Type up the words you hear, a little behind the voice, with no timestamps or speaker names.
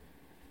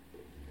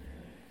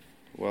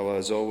Well,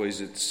 as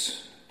always,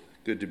 it's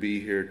good to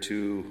be here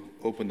to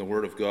open the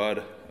Word of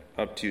God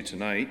up to you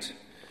tonight.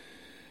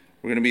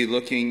 We're going to be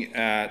looking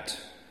at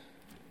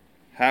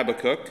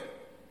Habakkuk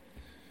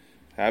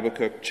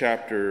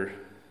chapter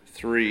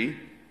 3.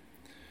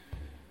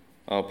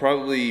 I'll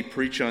probably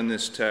preach on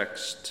this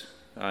text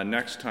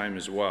next time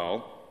as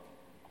well,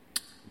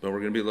 but we're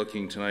going to be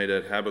looking tonight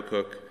at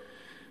Habakkuk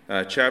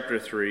chapter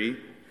 3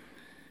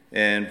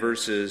 and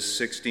verses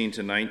 16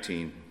 to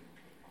 19.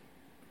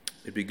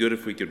 It'd be good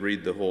if we could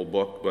read the whole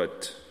book,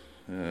 but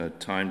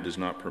time does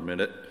not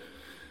permit it.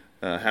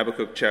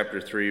 Habakkuk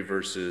chapter 3,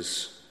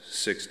 verses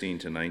 16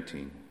 to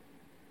 19.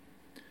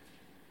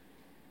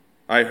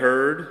 I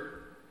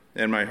heard,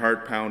 and my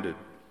heart pounded.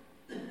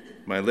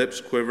 My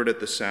lips quivered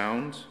at the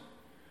sound.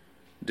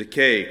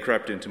 Decay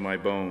crept into my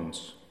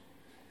bones,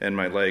 and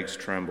my legs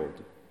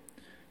trembled.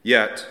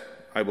 Yet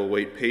I will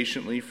wait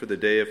patiently for the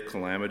day of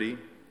calamity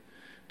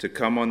to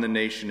come on the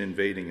nation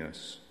invading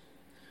us.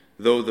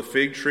 Though the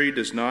fig tree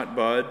does not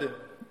bud,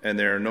 and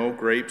there are no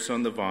grapes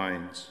on the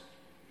vines,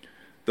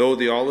 though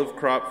the olive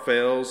crop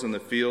fails and the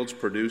fields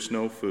produce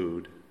no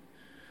food,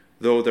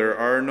 though there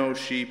are no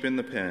sheep in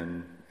the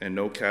pen and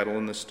no cattle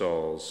in the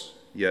stalls,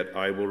 yet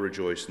I will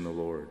rejoice in the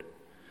Lord.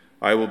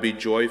 I will be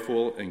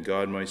joyful in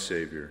God my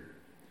Savior.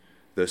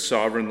 The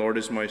sovereign Lord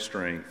is my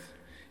strength.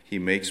 He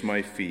makes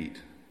my feet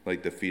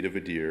like the feet of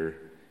a deer.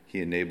 He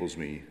enables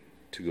me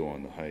to go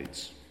on the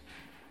heights.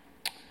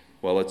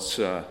 Well,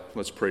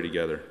 let's pray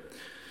together.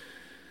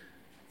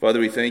 Father,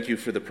 we thank you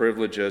for the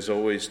privilege, as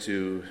always,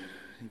 to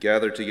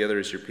gather together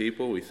as your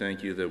people. We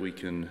thank you that we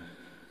can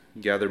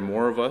gather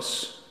more of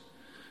us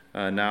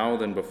now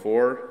than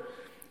before,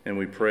 and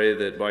we pray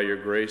that by your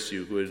grace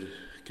you would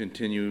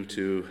continue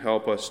to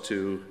help us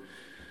to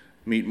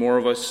meet more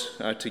of us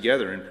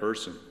together in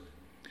person.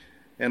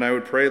 And I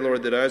would pray,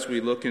 Lord, that as we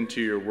look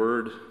into your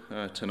word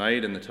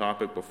tonight and the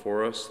topic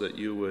before us, that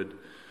you would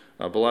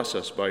bless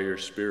us by your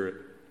Spirit,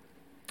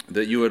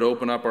 that you would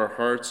open up our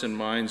hearts and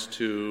minds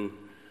to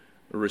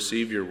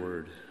receive your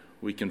word.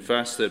 We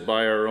confess that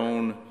by our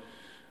own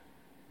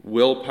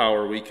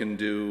willpower we can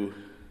do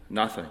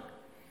nothing,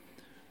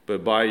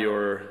 but by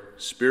your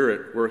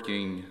Spirit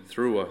working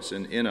through us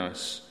and in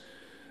us,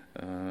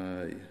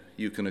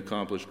 you can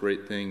accomplish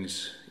great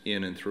things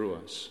in and through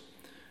us.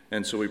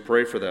 And so we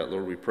pray for that,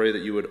 Lord. We pray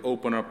that you would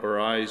open up our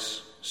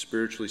eyes,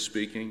 spiritually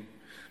speaking,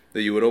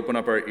 that you would open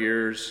up our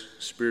ears,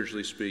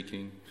 spiritually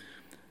speaking,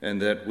 and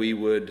that we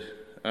would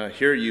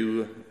hear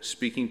you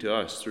speaking to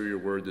us through your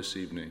word this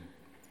evening.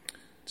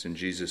 It's in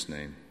Jesus'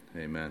 name,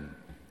 amen.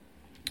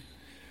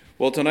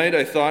 Well, tonight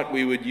I thought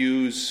we would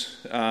use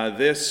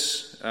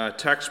this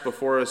text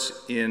before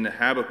us in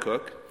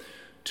Habakkuk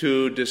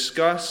to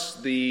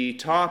discuss the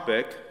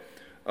topic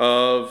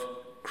of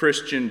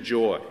Christian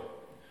joy.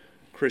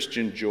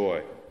 Christian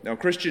joy. Now,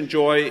 Christian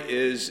joy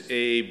is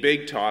a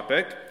big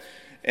topic,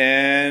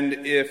 and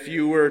if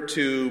you were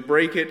to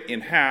break it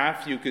in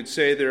half, you could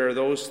say there are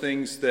those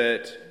things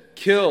that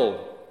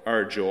kill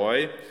our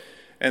joy,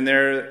 and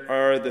there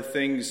are the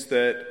things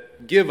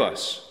that give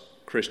us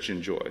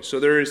Christian joy.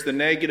 So there is the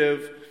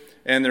negative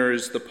and there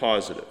is the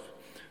positive.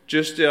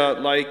 Just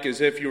like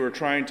as if you were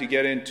trying to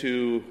get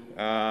into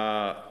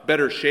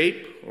better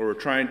shape or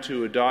trying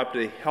to adopt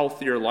a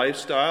healthier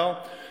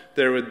lifestyle,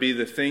 there would be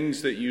the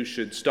things that you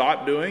should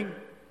stop doing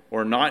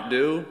or not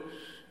do,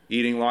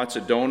 eating lots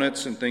of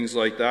donuts and things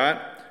like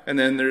that. And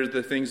then there's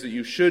the things that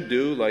you should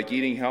do, like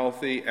eating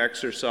healthy,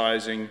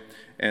 exercising,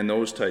 and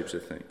those types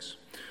of things.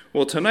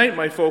 Well, tonight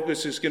my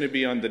focus is going to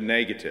be on the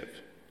negative,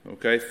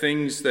 okay?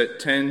 Things that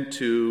tend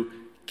to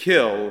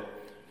kill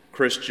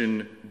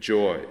Christian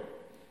joy.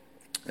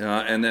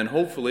 And then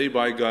hopefully,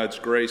 by God's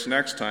grace,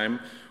 next time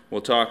we'll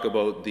talk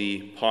about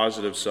the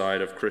positive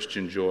side of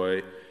Christian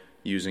joy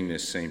using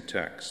this same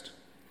text.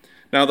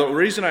 Now, the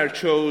reason I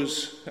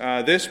chose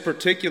this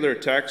particular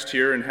text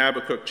here in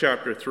Habakkuk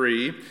chapter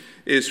 3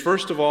 is,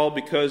 first of all,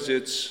 because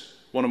it's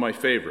one of my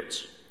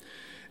favorites.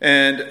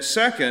 And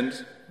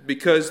second,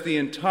 because the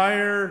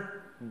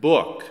entire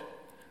book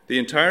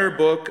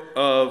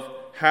of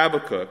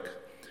Habakkuk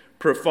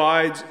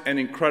provides an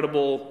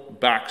incredible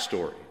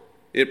backstory.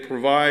 It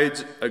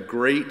provides a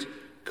great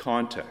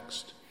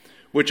context,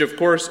 which of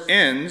course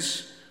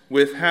ends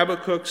with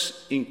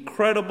Habakkuk's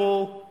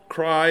incredible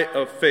cry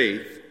of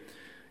faith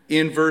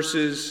in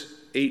verses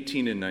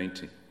 18 and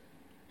 19.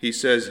 He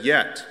says,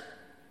 "Yet,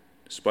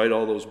 despite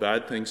all those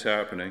bad things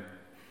happening,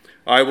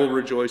 I will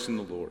rejoice in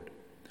the Lord.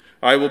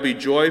 I will be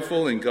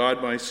joyful in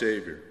God my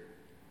Savior.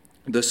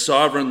 The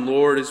sovereign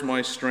Lord is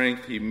my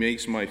strength. He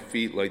makes my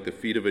feet like the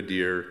feet of a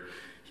deer.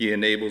 He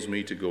enables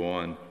me to go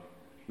on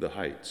the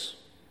heights."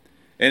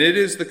 And it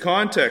is the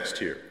context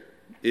here.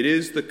 It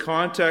is the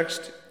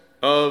context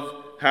of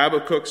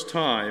Habakkuk's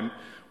time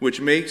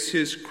which makes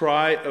his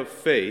cry of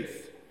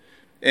faith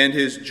and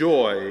his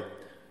joy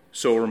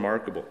so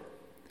remarkable.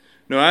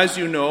 Now, as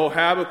you know,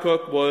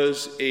 Habakkuk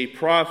was a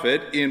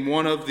prophet in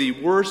one of the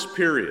worst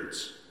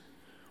periods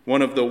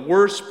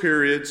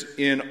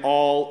in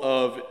all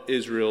of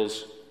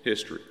Israel's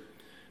history.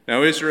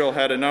 Now, Israel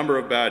had a number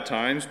of bad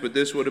times, but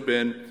this would have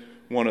been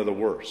one of the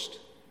worst.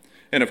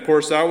 And of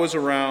course, that was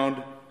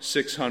around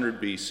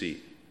 600 BC.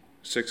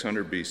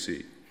 600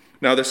 BC.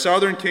 Now, the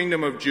southern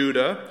kingdom of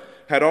Judah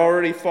had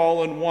already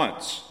fallen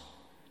once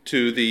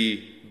to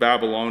the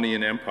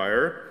Babylonian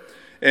Empire.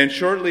 And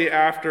shortly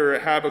after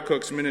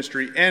Habakkuk's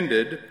ministry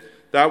ended,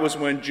 that was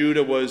when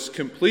Judah was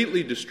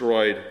completely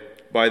destroyed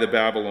by the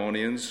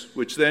Babylonians,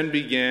 which then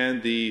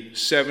began the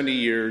 70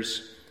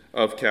 years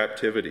of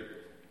captivity.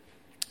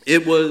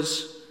 It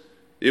was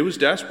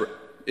desperate.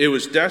 It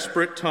was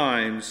desperate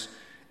times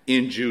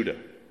in Judah.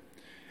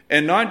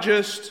 And not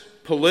just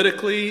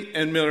politically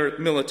and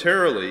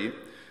militarily,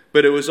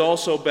 but it was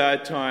also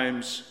bad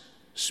times,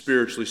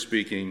 spiritually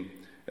speaking,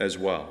 as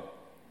well.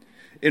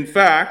 In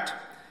fact,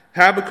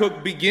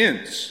 Habakkuk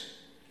begins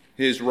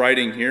his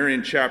writing here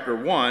in chapter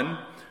 1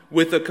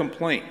 with a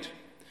complaint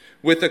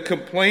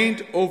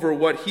over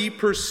what he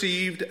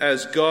perceived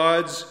as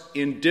God's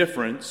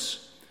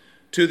indifference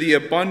to the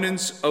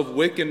abundance of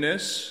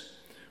wickedness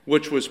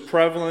which was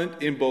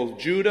prevalent in both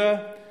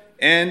Judah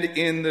and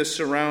in the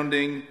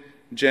surrounding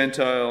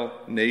Gentile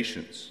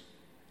nations.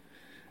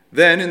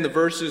 Then, in the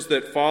verses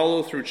that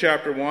follow through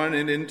chapter 1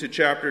 and into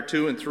chapter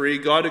 2 and 3,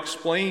 God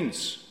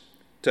explains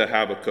to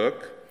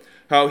Habakkuk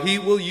how he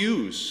will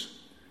use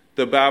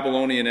the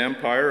Babylonian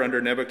Empire under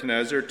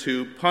Nebuchadnezzar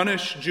to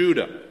punish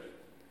Judah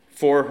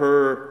for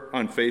her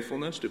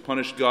unfaithfulness, to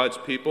punish God's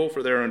people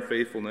for their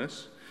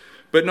unfaithfulness.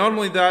 But not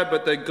only that,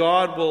 but that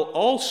God will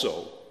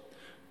also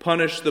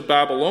punish the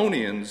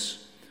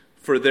Babylonians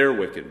for their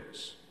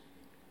wickedness.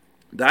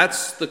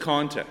 That's the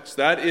context.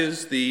 That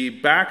is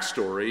the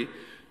backstory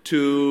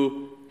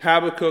to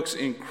Habakkuk's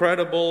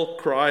incredible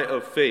cry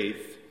of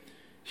faith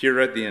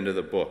here at the end of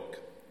the book.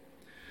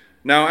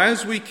 Now,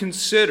 as we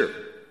consider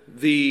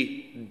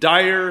the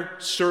dire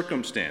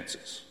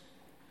circumstances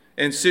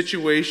and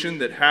situation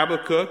that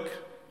Habakkuk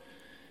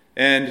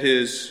and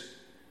his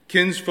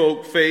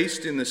kinsfolk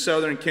faced in the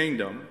southern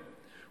kingdom,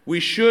 we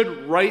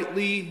should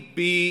rightly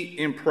be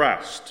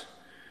impressed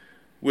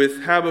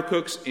with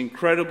Habakkuk's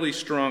incredibly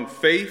strong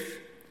faith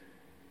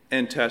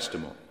and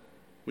testimony.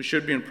 We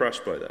should be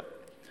impressed by that.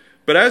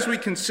 But as we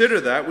consider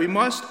that, we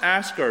must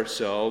ask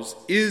ourselves,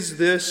 is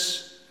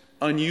this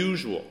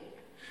unusual?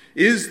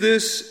 Is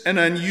this an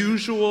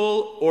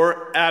unusual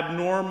or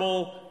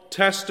abnormal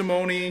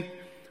testimony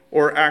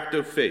or act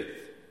of faith?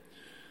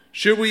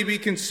 Should we be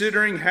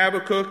considering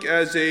Habakkuk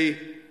as a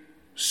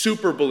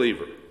super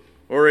believer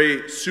or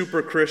a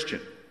super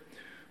Christian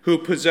who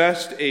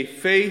possessed a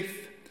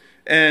faith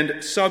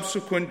and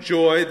subsequent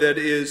joy that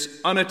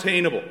is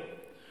unattainable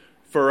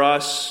for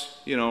us,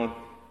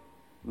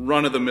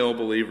 run-of-the-mill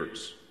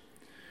believers?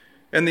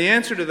 And the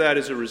answer to that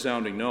is a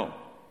resounding no.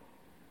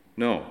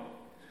 No.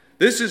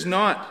 This is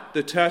not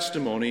the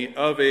testimony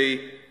of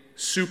a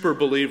super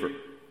believer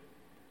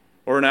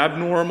or an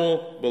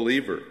abnormal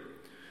believer,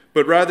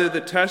 but rather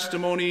the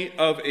testimony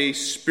of a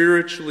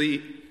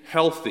spiritually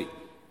healthy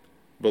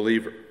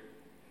believer.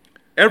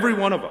 Every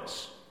one of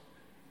us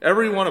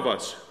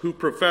who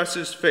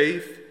professes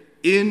faith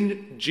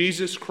in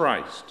Jesus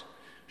Christ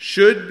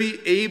should be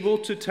able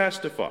to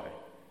testify,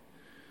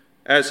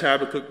 as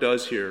Habakkuk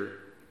does here,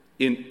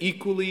 in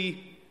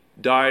equally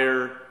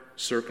dire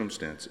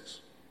circumstances.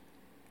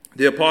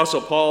 The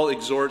Apostle Paul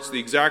exhorts the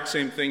exact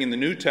same thing in the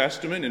New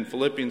Testament in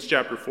Philippians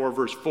chapter 4,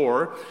 verse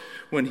 4,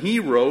 when he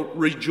wrote,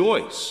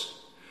 "Rejoice.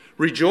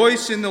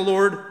 Rejoice in the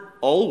Lord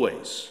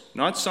always."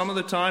 Not some of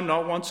the time,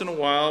 not once in a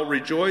while.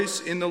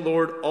 Rejoice in the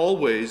Lord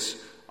always.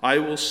 I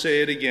will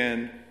say it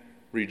again,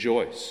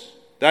 rejoice.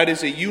 That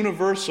is a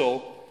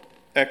universal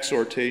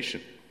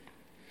exhortation.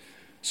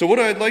 So what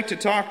I'd like to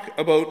talk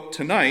about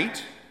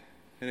tonight,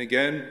 and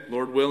again,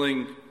 Lord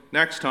willing,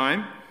 next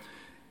time,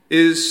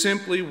 is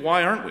simply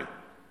why aren't we?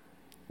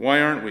 Why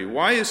aren't we?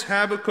 Why is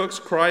Habakkuk's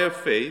cry of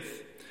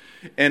faith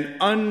and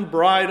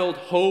unbridled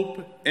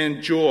hope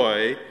and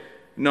joy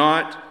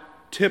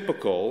not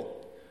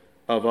typical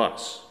of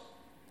us?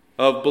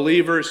 Of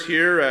believers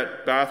here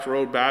at Bath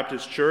Road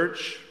Baptist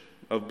Church,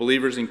 of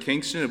believers in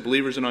Kingston, of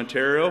believers in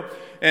Ontario,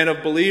 and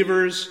of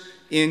believers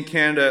in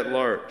Canada at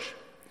large.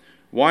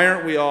 Why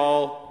aren't we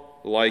all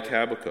like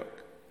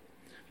Habakkuk?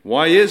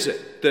 Why is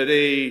it that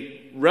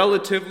a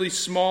relatively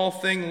small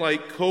thing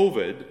like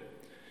COVID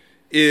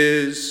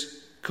is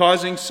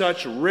causing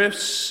such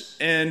rifts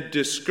and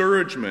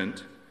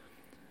discouragement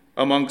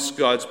amongst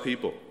God's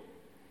people?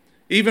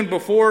 Even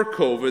before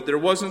COVID, there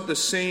wasn't the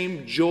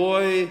same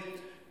joy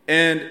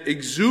and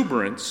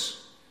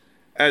exuberance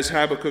as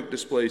Habakkuk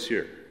displays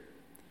here.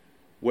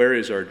 Where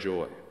is our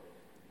joy?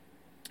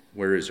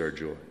 Where is our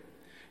joy?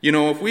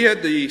 If we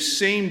had the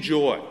same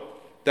joy,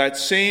 that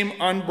same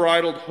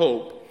unbridled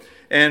hope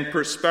and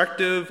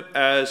perspective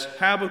as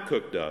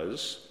Habakkuk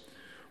does,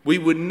 we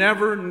would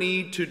never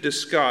need to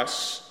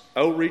discuss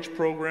outreach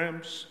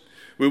programs.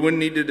 We wouldn't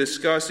need to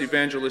discuss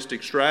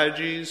evangelistic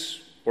strategies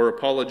or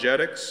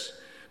apologetics,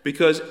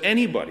 because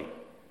anybody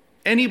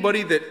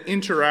that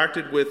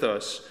interacted with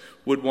us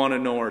would want to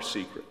know our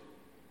secret,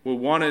 would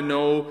want to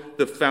know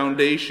the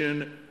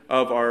foundation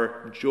of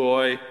our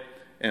joy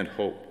and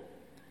hope.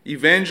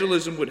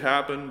 Evangelism would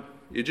happen.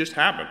 It just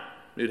happened.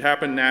 It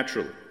happened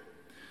naturally.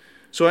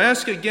 So I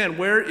ask again,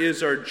 where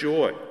is our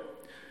joy?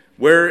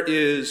 Where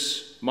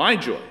is my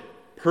joy,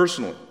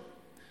 personally?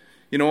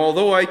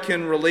 Although I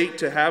can relate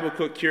to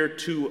Habakkuk here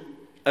to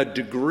a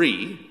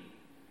degree,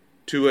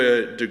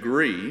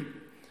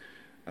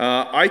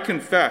 I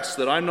confess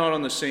that I'm not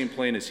on the same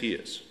plane as he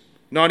is.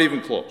 Not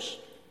even close.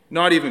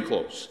 Not even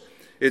close.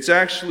 It's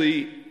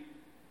actually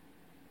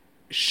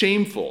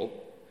shameful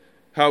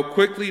how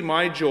quickly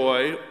my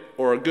joy,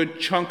 or a good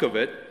chunk of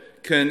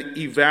it, can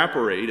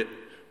evaporate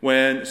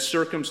when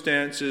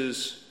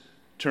circumstances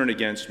turn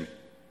against me.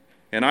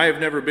 And I have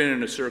never been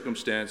in a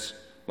circumstance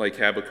like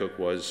Habakkuk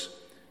was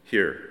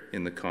here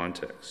in the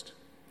context.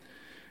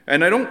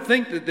 And I don't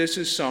think that this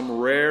is some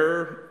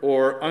rare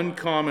or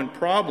uncommon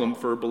problem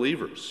for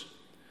believers.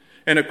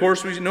 And of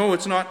course, we know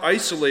it's not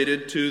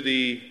isolated to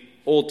the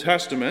Old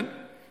Testament.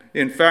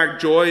 In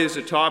fact, joy is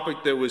a topic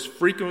that was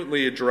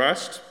frequently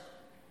addressed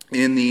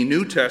in the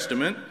New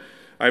Testament.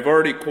 I've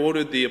already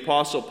quoted the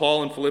Apostle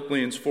Paul in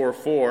Philippians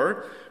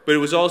 4:4, but it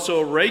was also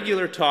a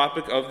regular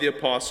topic of the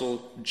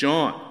Apostle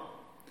John.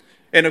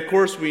 And of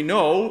course, we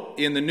know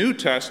in the New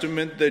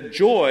Testament that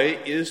joy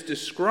is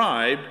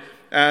described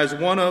as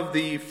one of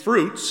the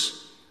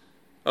fruits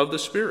of the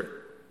Spirit.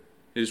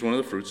 It is one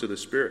of the fruits of the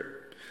Spirit.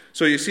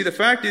 So you see, the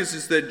fact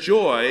is that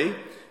joy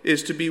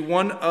is to be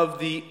one of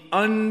the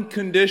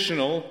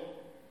unconditional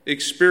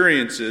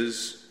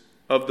experiences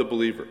of the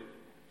believer.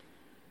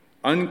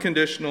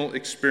 Unconditional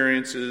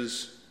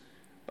experiences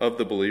of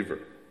the believer.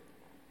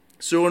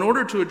 So in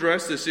order to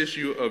address this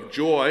issue of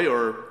joy,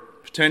 or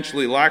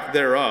potentially lack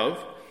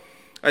thereof,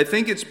 I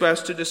think it's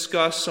best to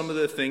discuss some of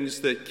the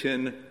things that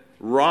can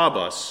rob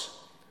us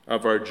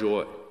of our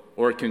joy,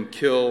 or can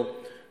kill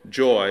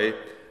joy,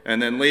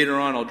 and then later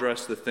on I'll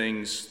address the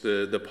things,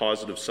 the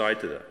positive side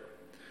to that.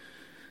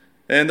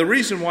 And the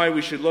reason why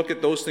we should look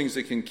at those things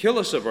that can kill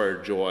us of our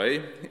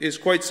joy is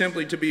quite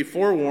simply to be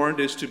forewarned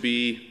is to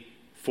be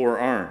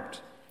forearmed.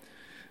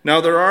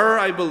 Now there are,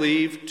 I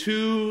believe,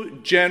 two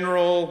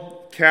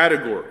general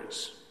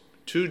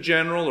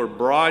or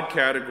broad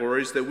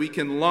categories that we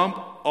can lump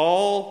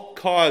all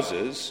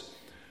causes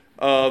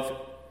of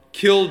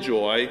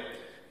killjoy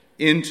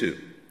into.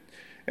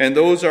 And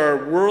those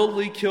are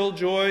worldly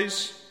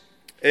killjoys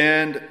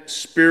and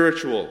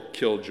spiritual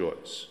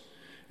killjoys.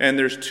 And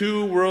there's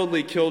two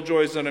worldly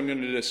killjoys that I'm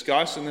going to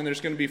discuss, and then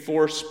there's going to be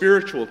 4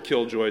 spiritual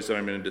killjoys that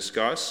I'm going to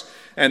discuss,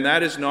 and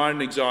that is not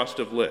an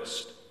exhaustive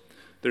list.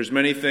 There's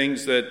many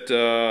things that,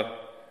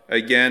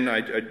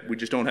 we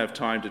just don't have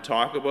time to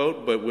talk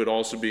about, but would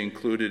also be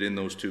included in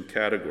those 2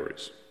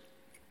 categories.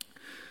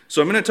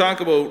 So I'm going to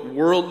talk about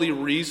worldly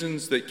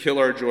reasons that kill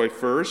our joy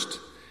first,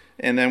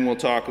 and then we'll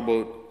talk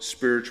about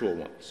spiritual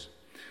ones.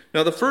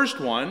 Now the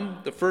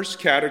first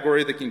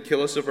category that can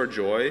kill us of our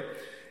joy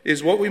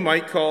is what we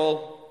might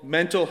call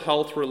mental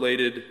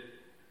health-related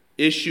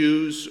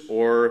issues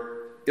or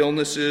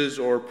illnesses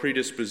or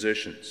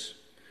predispositions.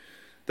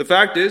 The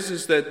fact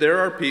is that there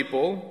are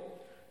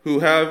people who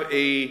have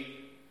a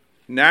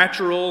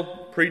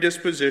natural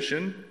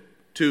predisposition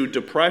to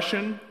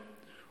depression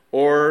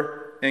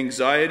or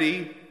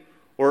anxiety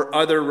or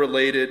other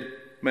related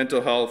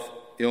mental health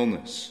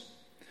illness.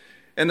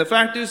 And the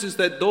fact is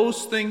that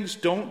those things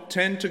don't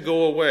tend to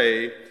go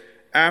away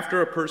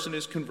after a person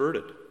is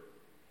converted.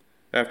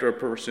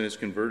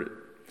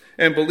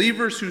 And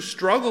believers who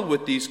struggle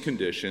with these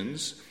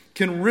conditions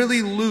can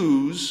really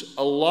lose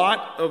a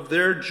lot of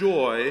their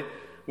joy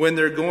when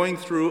they're going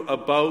through a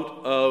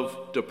bout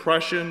of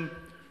depression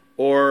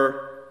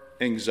or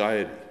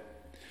anxiety.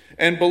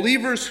 And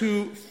believers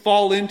who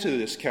fall into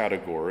this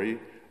category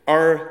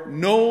are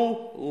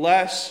no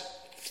less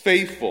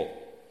faithful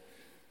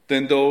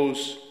than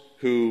those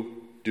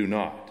who do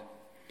not.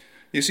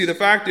 You see, the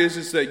fact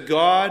is that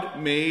God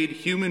made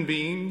human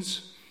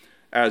beings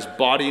as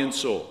body and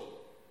soul.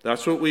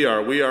 That's what we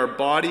are. We are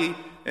body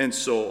and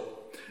soul.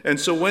 And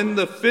so when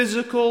the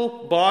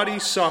physical body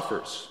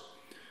suffers,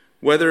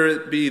 whether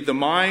it be the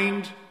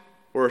mind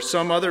or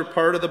some other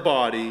part of the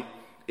body,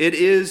 it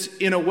is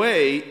in a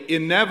way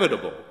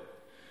inevitable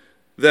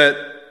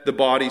that the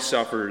body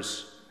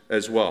suffers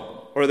as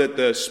well, or that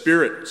the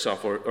spirit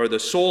suffers, or the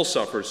soul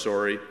suffers,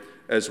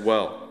 as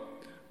well.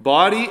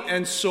 Body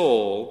and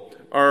soul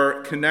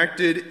are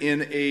connected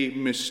in a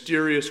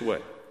mysterious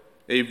way,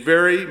 a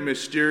very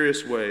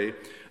mysterious way,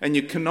 and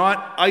you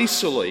cannot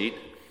isolate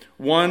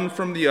one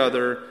from the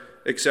other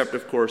except,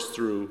 of course,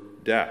 through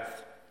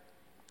death.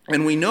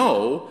 And we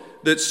know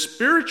that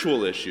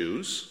spiritual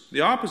issues,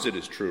 the opposite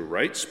is true,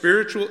 right?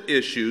 Spiritual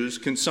issues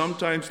can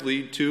sometimes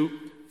lead to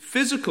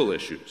physical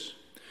issues.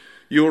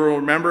 You will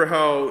remember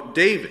how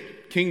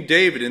King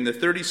David, in the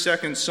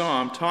 32nd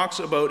Psalm, talks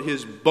about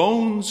his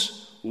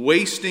bones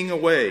wasting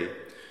away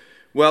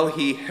while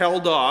he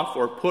held off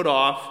or put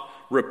off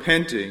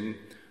repenting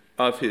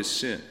of his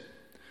sin.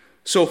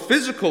 So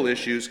physical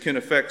issues can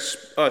affect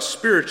us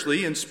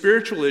spiritually, and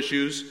spiritual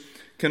issues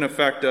can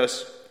affect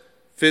us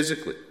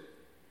physically.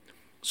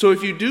 So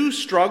if you do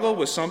struggle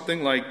with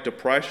something like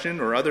depression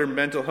or other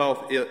mental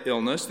health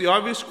illness, the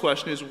obvious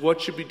question is,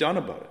 what should be done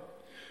about it?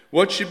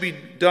 What should be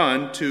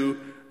done to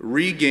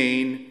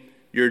regain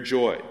your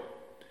joy?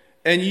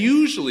 And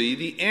usually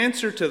the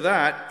answer to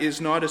that is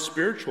not a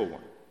spiritual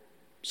one.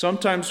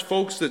 Sometimes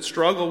folks that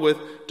struggle with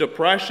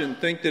depression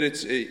think that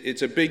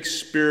it's a big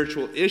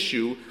spiritual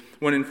issue,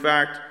 when in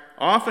fact,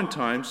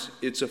 oftentimes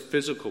it's a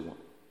physical one.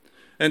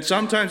 And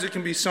sometimes it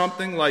can be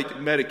something like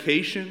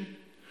medication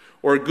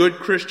or good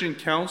Christian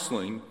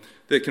counseling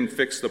that can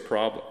fix the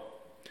problem.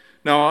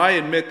 Now, I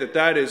admit that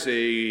that is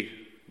a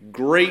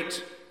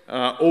great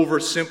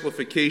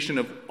oversimplification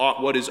of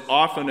what is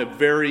often a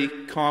very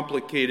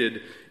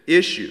complicated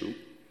issue,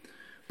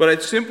 but I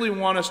simply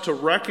want us to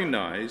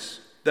recognize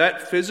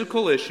that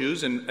physical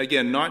issues, and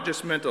again, not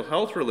just mental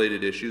health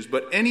related issues,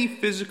 but any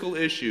physical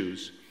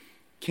issues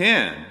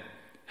can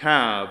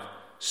have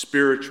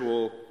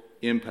spiritual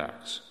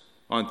impacts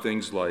on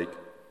things like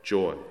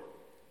joy.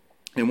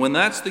 And when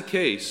that's the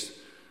case,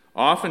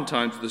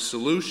 oftentimes the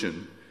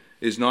solution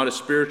is not a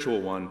spiritual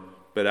one,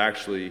 but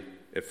actually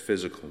a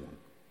physical one.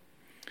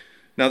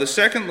 Now, the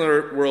second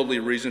worldly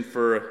reason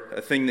for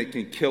a thing that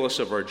can kill us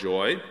of our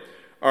joy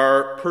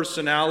are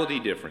personality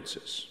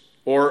differences,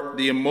 or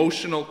the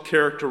emotional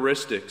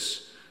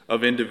characteristics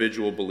of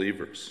individual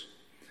believers.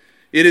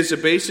 It is a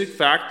basic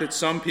fact that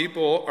some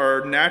people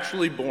are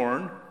naturally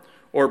born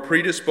or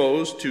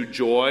predisposed to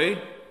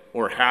joy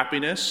or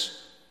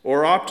happiness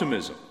or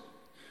optimism,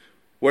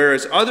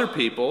 whereas other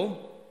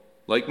people,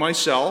 like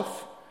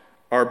myself,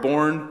 are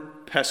born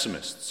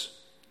pessimists.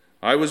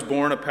 I was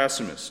born a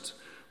pessimist.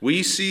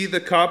 We see the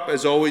cup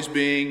as always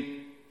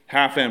being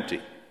half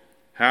empty,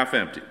 half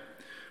empty.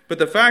 But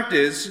the fact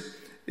is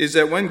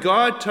that when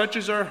God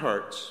touches our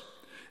hearts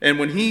and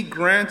when He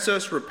grants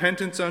us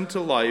repentance unto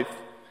life,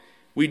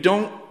 we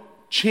don't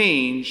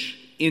change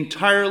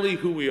entirely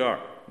who we are.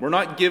 We're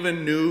not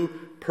given new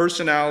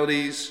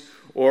personalities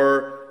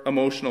or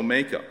emotional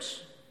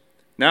makeups.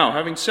 Now,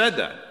 having said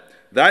that,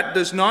 that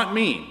does not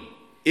mean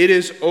it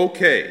is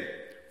okay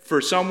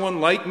for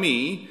someone like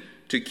me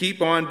to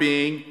keep on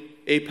being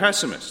a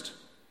pessimist.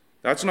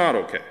 That's not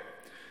okay.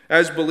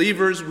 As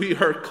believers, we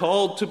are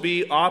called to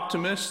be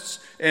optimists,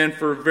 and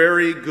for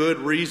very good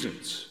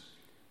reasons.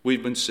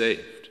 We've been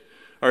saved.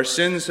 Our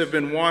sins have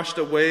been washed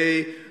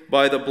away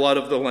by the blood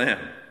of the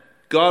Lamb.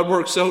 God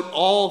works out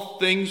all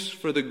things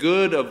for the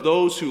good of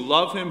those who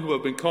love Him, who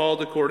have been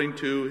called according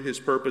to His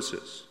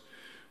purposes.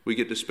 We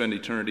get to spend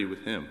eternity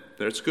with Him.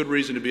 That's good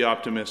reason to be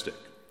optimistic.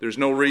 There's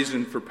no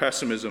reason for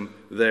pessimism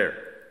there.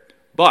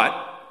 But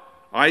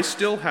I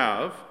still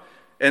have,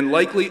 and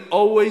likely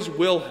always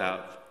will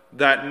have,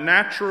 that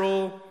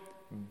natural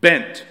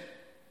bent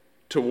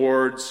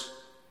towards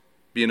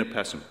being a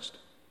pessimist.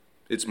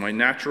 It's my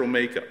natural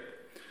makeup.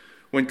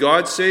 When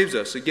God saves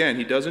us, again,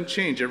 He doesn't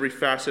change every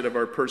facet of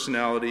our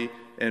personality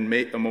and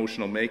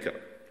emotional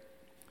makeup.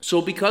 So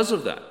because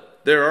of that,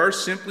 there are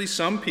simply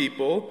some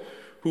people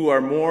who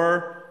are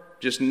more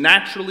just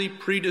naturally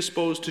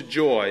predisposed to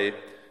joy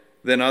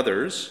than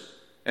others,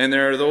 and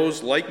there are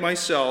those like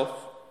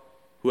myself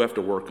who have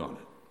to work on it.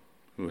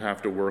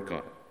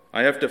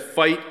 I have to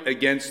fight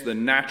against the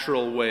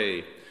natural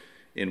way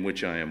in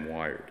which I am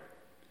wired.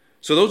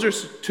 So those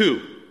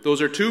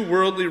are two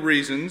worldly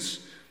reasons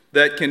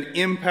that can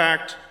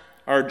impact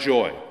our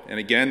joy. And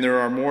again, there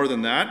are more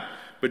than that,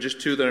 but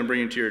just two that I'm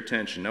bringing to your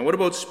attention. Now, what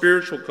about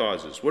spiritual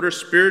causes? What are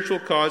spiritual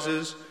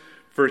causes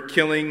for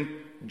killing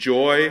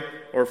joy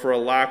or for a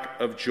lack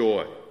of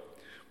joy?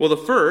 Well, the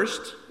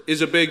first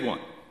is a big one,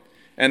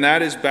 and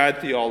that is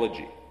bad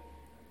theology.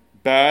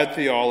 Bad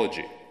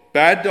theology.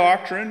 Bad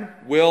doctrine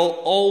will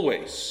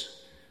always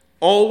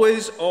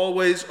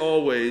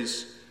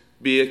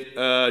be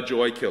a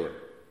joy killer.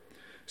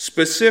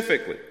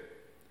 Specifically,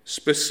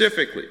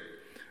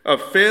 a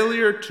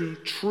failure to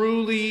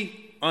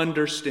truly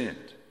understand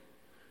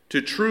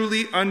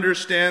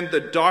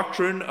the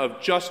doctrine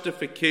of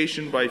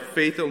justification by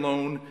faith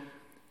alone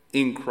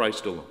in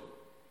Christ alone.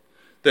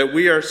 That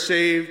we are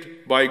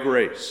saved by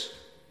grace.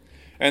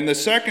 And the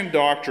second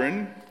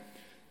doctrine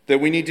that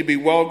we need to be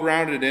well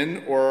grounded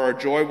in, or our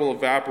joy will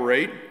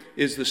evaporate,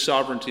 is the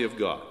sovereignty of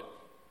God.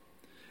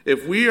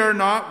 If we are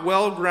not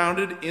well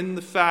grounded in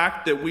the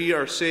fact that we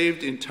are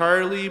saved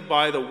entirely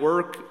by the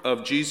work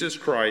of Jesus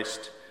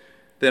Christ,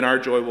 then our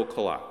joy will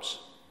collapse.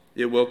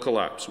 It will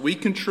collapse. We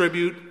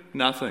contribute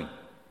nothing,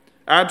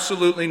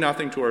 absolutely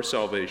nothing to our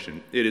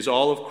salvation. It is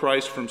all of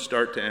Christ from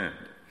start to end.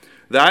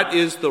 That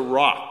is the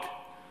rock,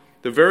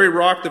 the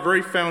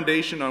very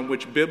foundation on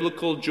which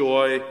biblical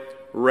joy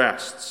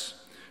rests.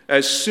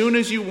 As soon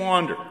as you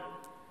wander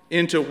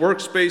into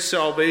works-based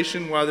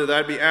salvation, whether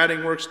that be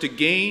adding works to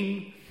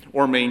gain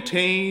or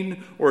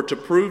maintain or to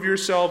prove your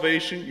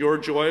salvation, your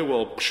joy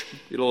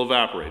it'll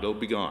evaporate. It'll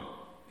be gone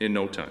in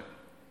no time.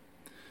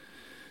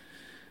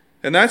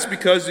 And that's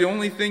because the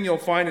only thing you'll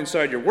find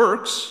inside your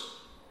works,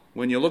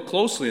 when you look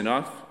closely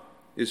enough,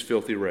 is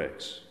filthy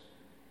rags.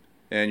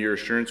 And your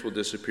assurance will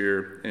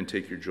disappear and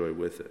take your joy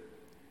with it.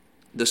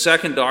 The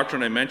second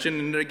doctrine I mentioned,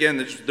 and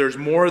again, there's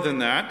more than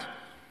that,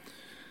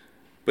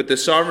 but the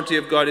sovereignty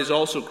of God is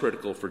also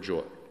critical for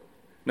joy.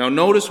 Now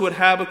notice what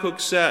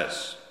Habakkuk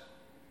says.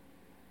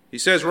 He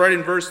says right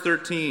in verse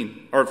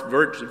 13, or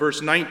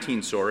verse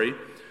 19,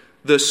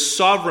 the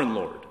sovereign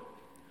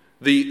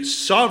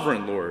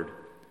Lord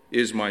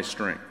is my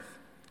strength.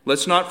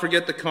 Let's not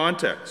forget the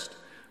context.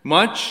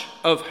 Much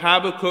of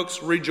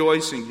Habakkuk's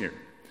rejoicing here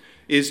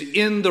is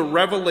in the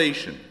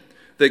revelation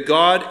that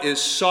God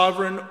is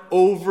sovereign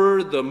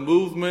over the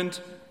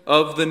movement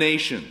of the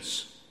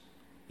nations,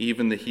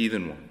 even the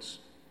heathen ones.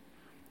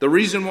 The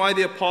reason why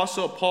the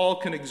Apostle Paul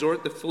can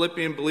exhort the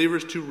Philippian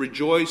believers to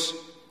rejoice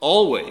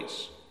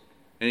always,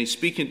 and he's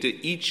speaking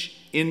to each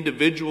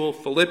individual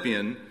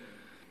Philippian,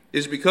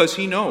 is because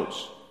he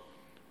knows,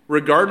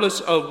 regardless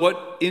of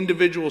what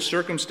individual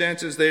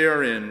circumstances they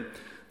are in,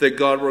 that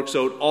God works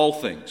out all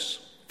things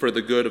for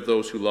the good of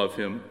those who love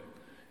him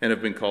and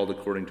have been called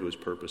according to his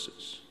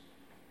purposes.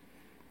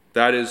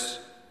 That is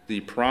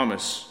the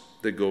promise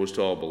that goes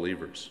to all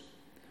believers.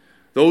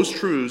 Those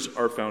truths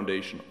are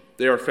foundational.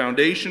 They are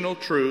foundational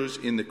truths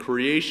in the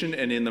creation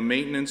and in the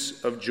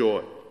maintenance of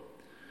joy.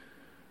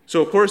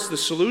 So, of course, the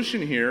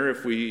solution here,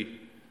 if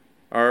we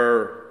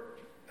are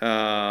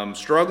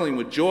struggling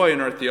with joy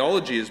and our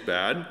theology is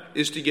bad,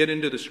 is to get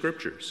into the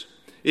Scriptures.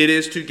 It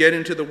is to get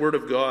into the Word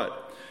of God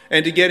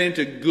and to get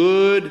into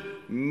good,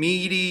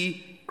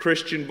 meaty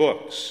Christian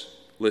books.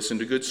 Listen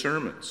to good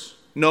sermons.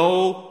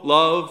 Know,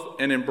 love,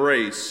 and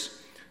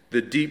embrace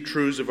the deep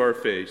truths of our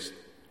faith,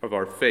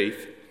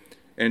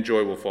 and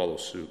joy will follow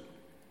suit.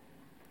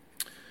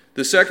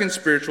 The second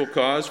spiritual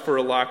cause for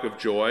a lack of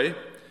joy,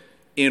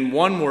 in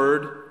one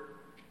word,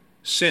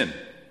 sin.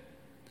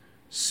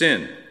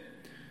 Sin.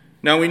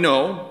 Now we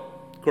know,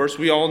 of course,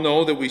 we all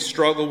know that we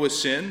struggle with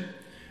sin,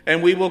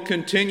 and we will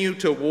continue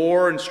to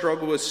war and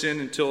struggle with sin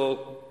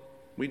until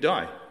we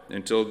die,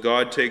 until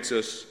God takes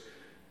us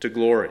to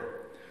glory.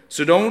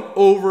 So don't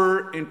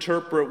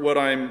overinterpret what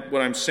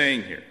I'm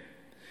saying here.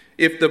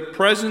 If the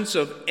presence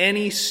of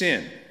any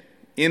sin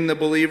in the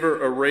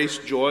believer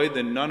erased joy,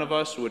 then none of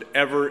us would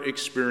ever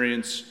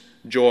experience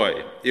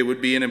joy. It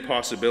would be an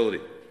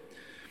impossibility.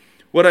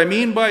 What I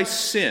mean by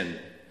sin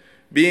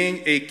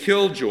being a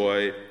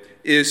killjoy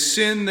is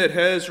sin that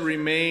has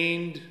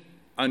remained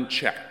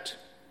unchecked.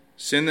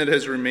 Sin that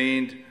has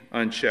remained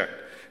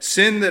unchecked.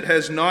 Sin that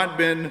has not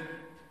been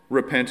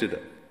repented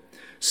of.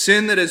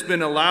 Sin that has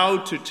been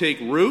allowed to take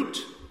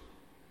root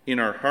in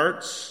our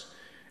hearts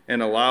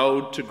and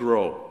allowed to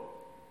grow.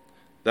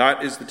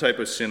 That is the type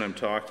of sin I'm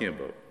talking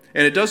about.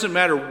 And it doesn't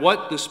matter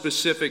what the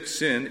specific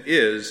sin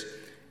is,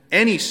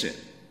 any sin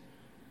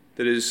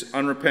that is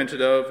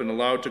unrepented of and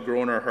allowed to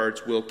grow in our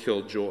hearts will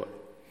kill joy.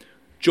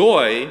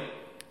 Joy,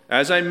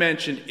 as I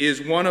mentioned,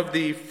 is one of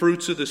the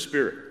fruits of the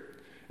Spirit.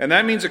 And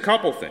that means a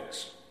couple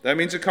things.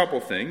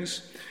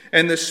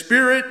 And the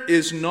Spirit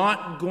is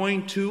not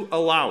going to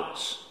allow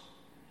us.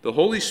 The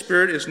Holy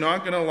Spirit is not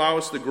going to allow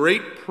us the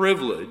great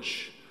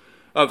privilege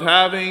of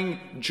having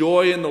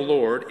joy in the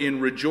Lord, in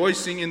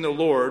rejoicing in the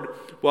Lord,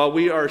 while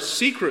we are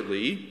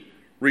secretly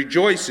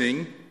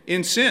rejoicing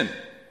in sin.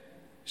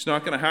 He's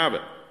not going to have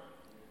it.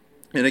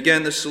 And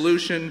again, the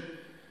solution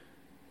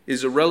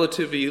is a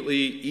relatively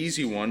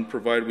easy one,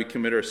 provided we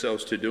commit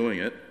ourselves to doing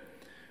it,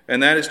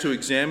 and that is to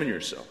examine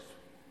yourself.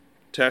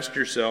 Test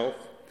yourself,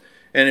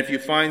 and if you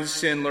find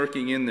sin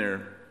lurking in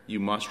there, you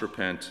must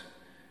repent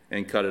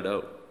and cut it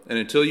out. And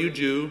until you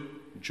do,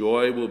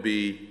 joy will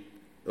be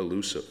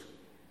elusive.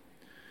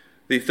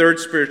 The third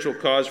spiritual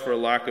cause for a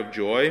lack of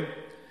joy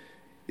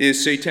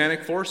is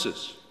satanic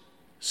forces.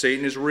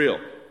 Satan is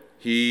real.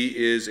 He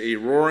is a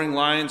roaring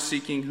lion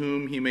seeking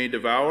whom he may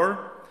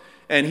devour,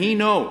 and he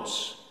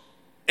knows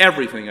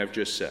everything I've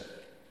just said.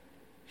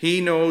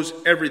 He knows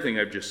everything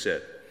I've just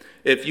said.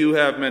 If you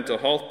have mental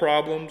health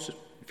problems,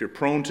 if you're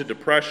prone to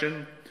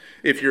depression,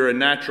 if you're a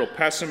natural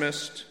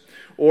pessimist,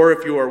 or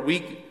if you are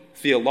weak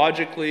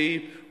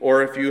theologically,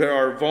 or if you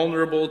are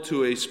vulnerable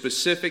to a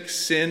specific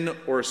sin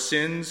or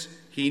sins,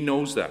 he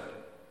knows that.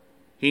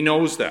 He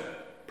knows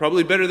that.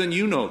 Probably better than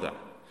you know that.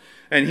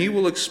 And he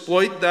will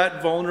exploit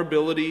that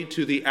vulnerability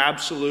to the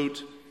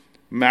absolute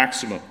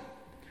maximum.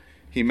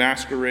 He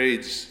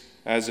masquerades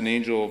as an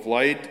angel of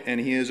light, and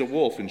he is a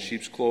wolf in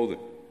sheep's clothing.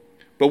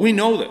 But we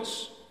know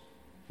this.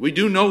 We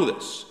do know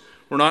this.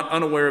 We're not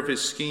unaware of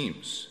his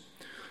schemes.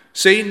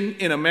 Satan,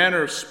 in a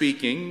manner of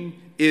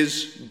speaking,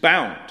 is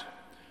bound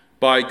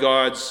by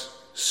God's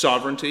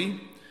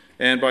sovereignty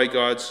and by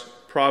God's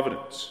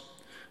providence.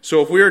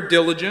 So if we are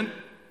diligent,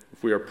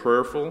 if we are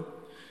prayerful,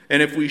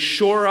 and if we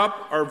shore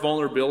up our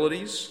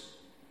vulnerabilities,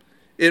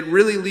 it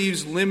really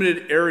leaves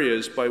limited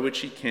areas by which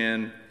he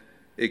can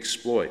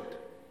exploit.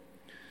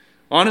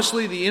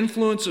 Honestly, the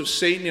influence of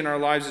Satan in our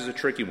lives is a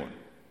tricky one.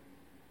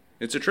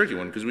 It's a tricky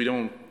one because we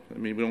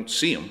don't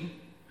see him.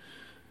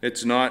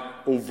 It's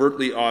not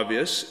overtly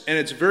obvious, and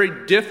it's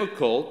very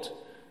difficult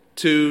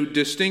to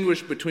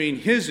distinguish between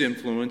his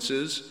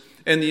influences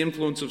and the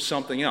influence of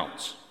something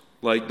else,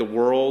 like the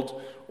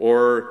world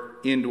or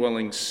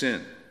indwelling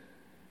sin.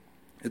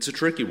 It's a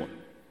tricky one,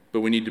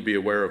 but we need to be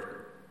aware of it.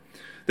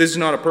 This is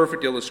not a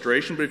perfect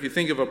illustration, but if you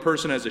think of a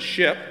person as a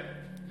ship,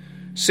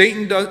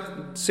 Satan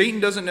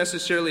doesn't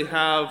necessarily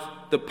have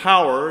the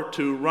power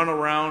to run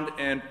around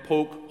and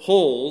poke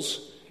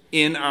holes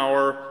in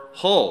our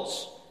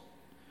hulls.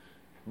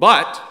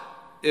 But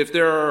if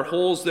there are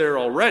holes there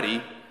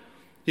already,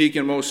 he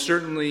can most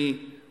certainly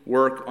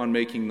work on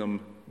making them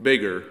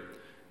bigger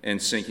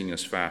and sinking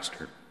us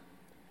faster.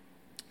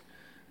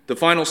 The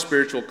final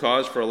spiritual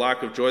cause for a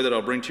lack of joy that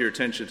I'll bring to your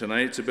attention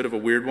tonight, it's a bit of a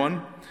weird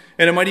one,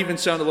 and it might even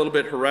sound a little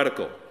bit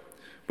heretical,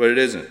 but it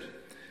isn't.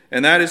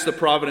 And that is the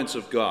providence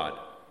of God.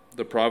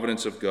 The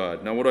providence of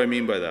God. Now, what do I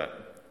mean by that?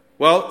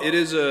 Well, it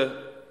is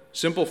a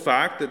simple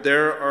fact that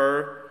there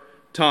are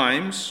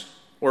times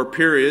or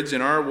periods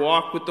in our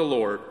walk with the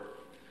Lord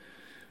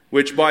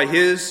which by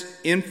his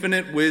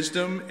infinite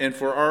wisdom and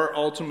for our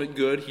ultimate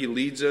good, he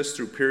leads us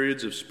through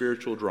periods of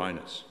spiritual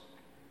dryness.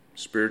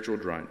 Spiritual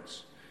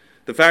dryness.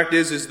 The fact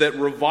is that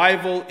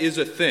revival is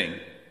a thing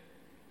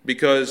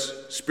because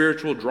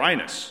spiritual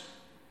dryness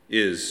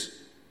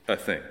is a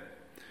thing.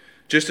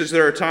 Just as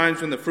there are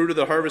times when the fruit of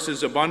the harvest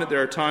is abundant,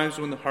 there are times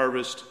when the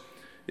harvest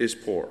is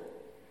poor.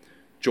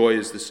 Joy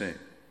is the same.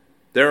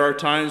 There are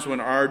times when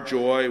our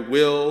joy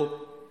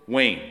will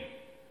wane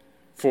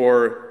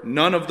for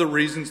none of the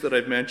reasons that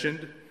I've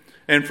mentioned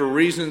and for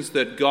reasons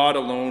that God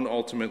alone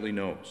ultimately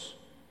knows.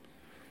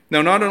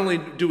 Now, not only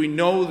do we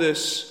know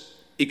this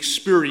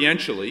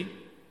experientially,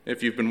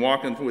 if you've been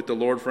walking with the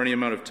Lord for any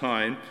amount of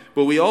time,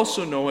 but we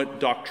also know it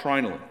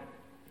doctrinally.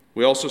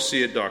 We also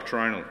see it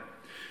doctrinally.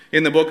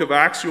 In the book of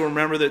Acts, you'll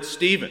remember that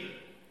Stephen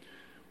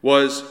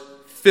was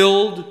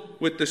filled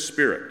with the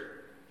Spirit.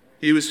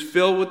 He was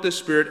filled with the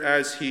Spirit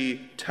as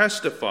he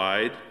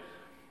testified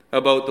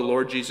about the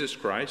Lord Jesus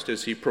Christ,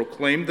 as he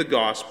proclaimed the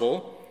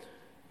gospel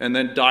and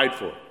then died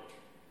for it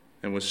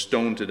and was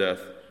stoned to death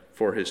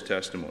for his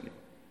testimony.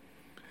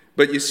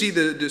 But you see,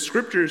 the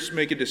scriptures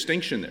make a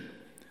distinction there.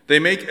 They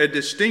make a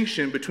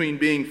distinction between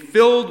being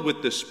filled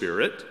with the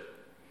Spirit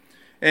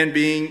and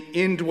being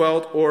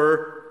indwelt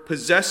or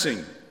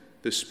possessing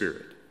the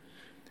Spirit.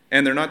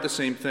 And they're not the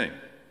same thing.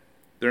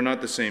 They're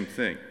not the same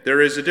thing. There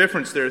is a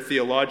difference there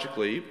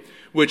theologically,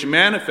 which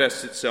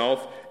manifests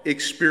itself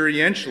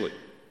experientially.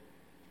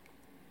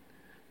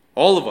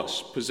 All of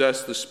us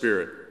possess the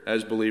Spirit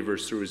as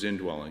believers through his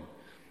indwelling,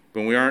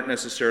 but we aren't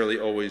necessarily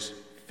always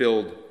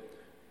filled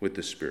with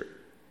the Spirit.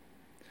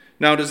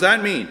 Now, does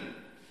that mean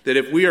that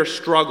if we are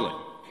struggling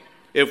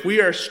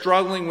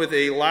with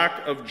a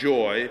lack of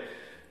joy,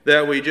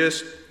 that we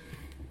just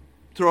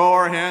throw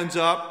our hands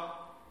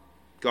up?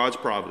 God's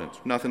providence.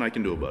 Nothing I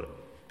can do about it.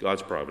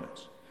 God's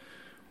providence.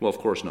 Well, of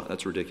course not.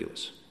 That's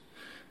ridiculous.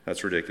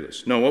 That's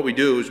ridiculous. No, what we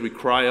do is we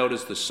cry out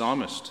as the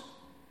psalmist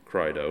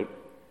cried out,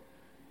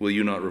 "Will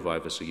you not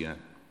revive us again?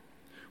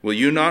 Will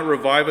you not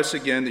revive us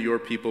again that your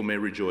people may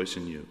rejoice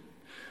in you?"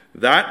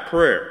 That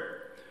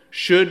prayer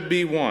should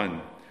be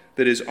one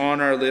that is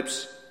on our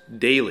lips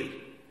daily.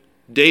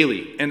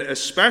 Daily. And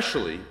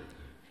especially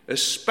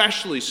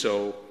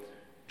so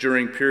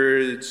during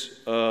periods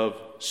of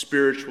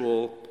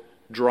spiritual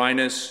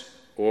dryness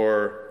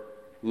or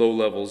low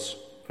levels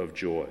of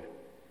joy.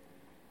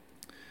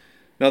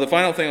 Now, the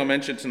final thing I'll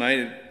mention tonight,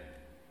 it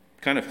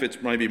kind of fits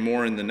maybe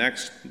more in the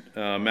next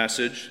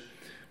message,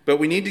 but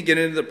we need to get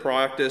into the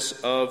practice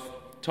of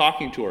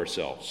talking to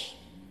ourselves.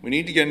 We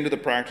need to get into the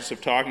practice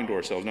of talking to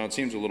ourselves. Now, it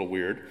seems a little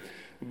weird,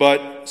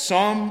 but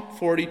Psalm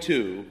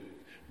 42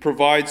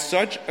 provides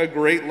such a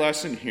great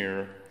lesson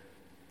here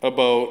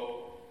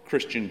about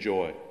Christian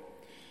joy.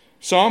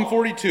 Psalm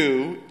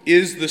 42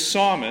 is the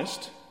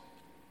psalmist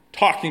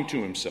talking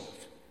to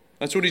himself.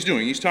 That's what he's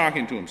doing. He's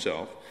talking to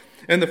himself.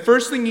 And the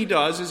first thing he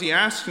does is he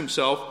asks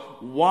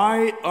himself,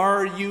 "Why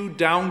are you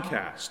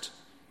downcast,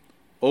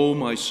 O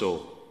my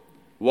soul?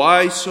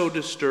 Why so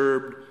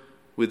disturbed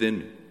within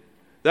me?"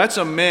 That's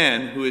a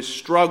man who is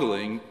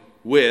struggling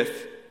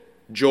with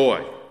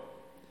joy.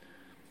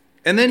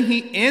 And then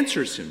he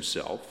answers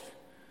himself,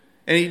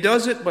 and he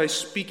does it by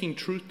speaking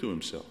truth to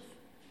himself.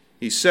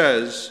 He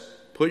says,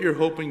 "Put your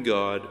hope in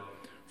God,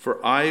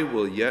 for I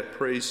will yet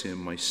praise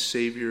him, my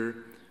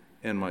Savior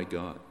and my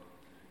God."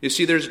 You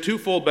see, there's a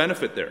twofold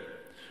benefit there.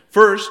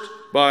 First,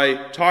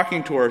 by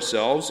talking to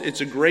ourselves,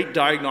 it's a great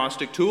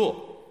diagnostic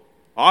tool.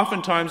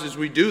 Oftentimes as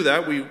we do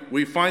that,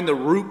 we find the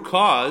root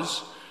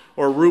cause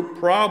or root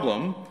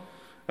problem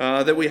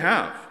that we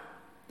have.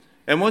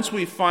 And once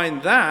we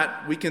find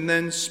that, we can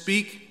then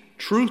speak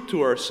truth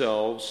to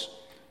ourselves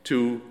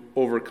to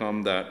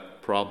overcome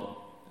that problem.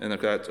 And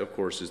that, of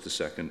course, is the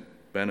second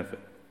benefit.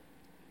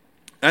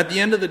 At the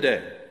end of the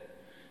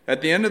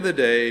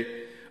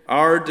day,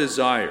 our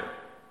desire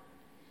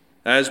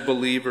as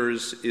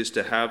believers is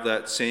to have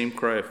that same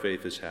cry of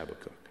faith as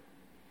Habakkuk.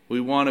 We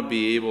want to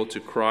be able to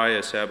cry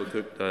as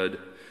Habakkuk did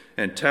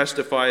and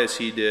testify as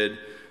he did,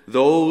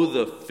 "Though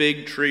the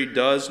fig tree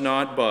does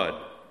not bud,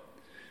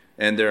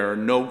 and there are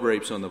no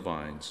grapes on the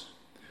vines,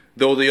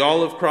 though the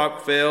olive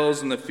crop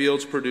fails and the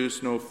fields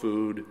produce no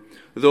food,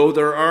 though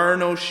there are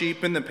no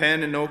sheep in the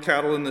pen and no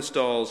cattle in the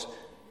stalls,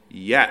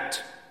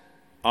 yet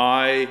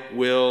I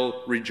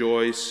will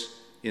rejoice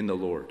in the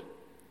Lord.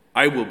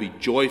 I will be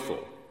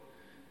joyful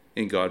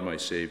in God my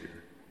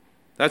Savior."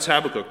 That's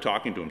Habakkuk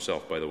talking to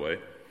himself, by the way.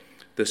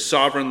 The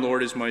sovereign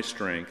Lord is my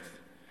strength.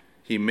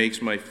 He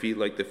makes my feet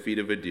like the feet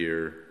of a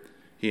deer.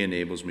 He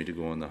enables me to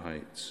go on the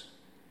heights.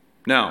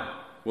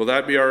 Now, will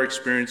that be our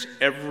experience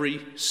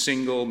every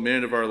single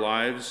minute of our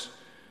lives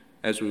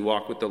as we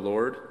walk with the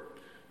Lord?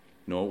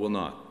 No, it will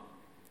not.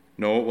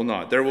 No, it will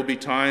not. There will be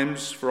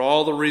times, for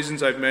all the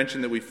reasons I've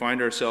mentioned, that we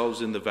find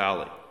ourselves in the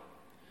valley.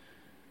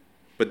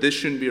 But this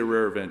shouldn't be a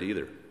rare event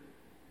either.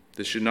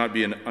 This should not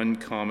be an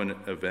uncommon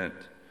event.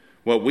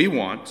 What we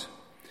want,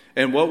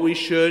 and what we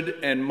should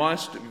and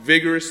must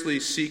vigorously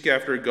seek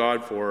after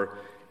God for,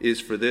 is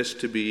for this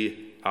to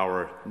be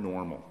our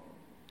normal.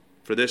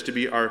 For this to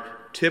be our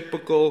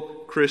typical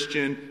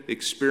Christian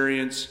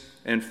experience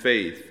and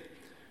faith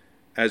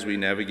as we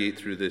navigate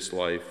through this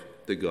life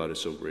that God has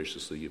so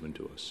graciously given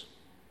to us.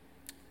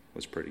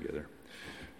 Let's pray together.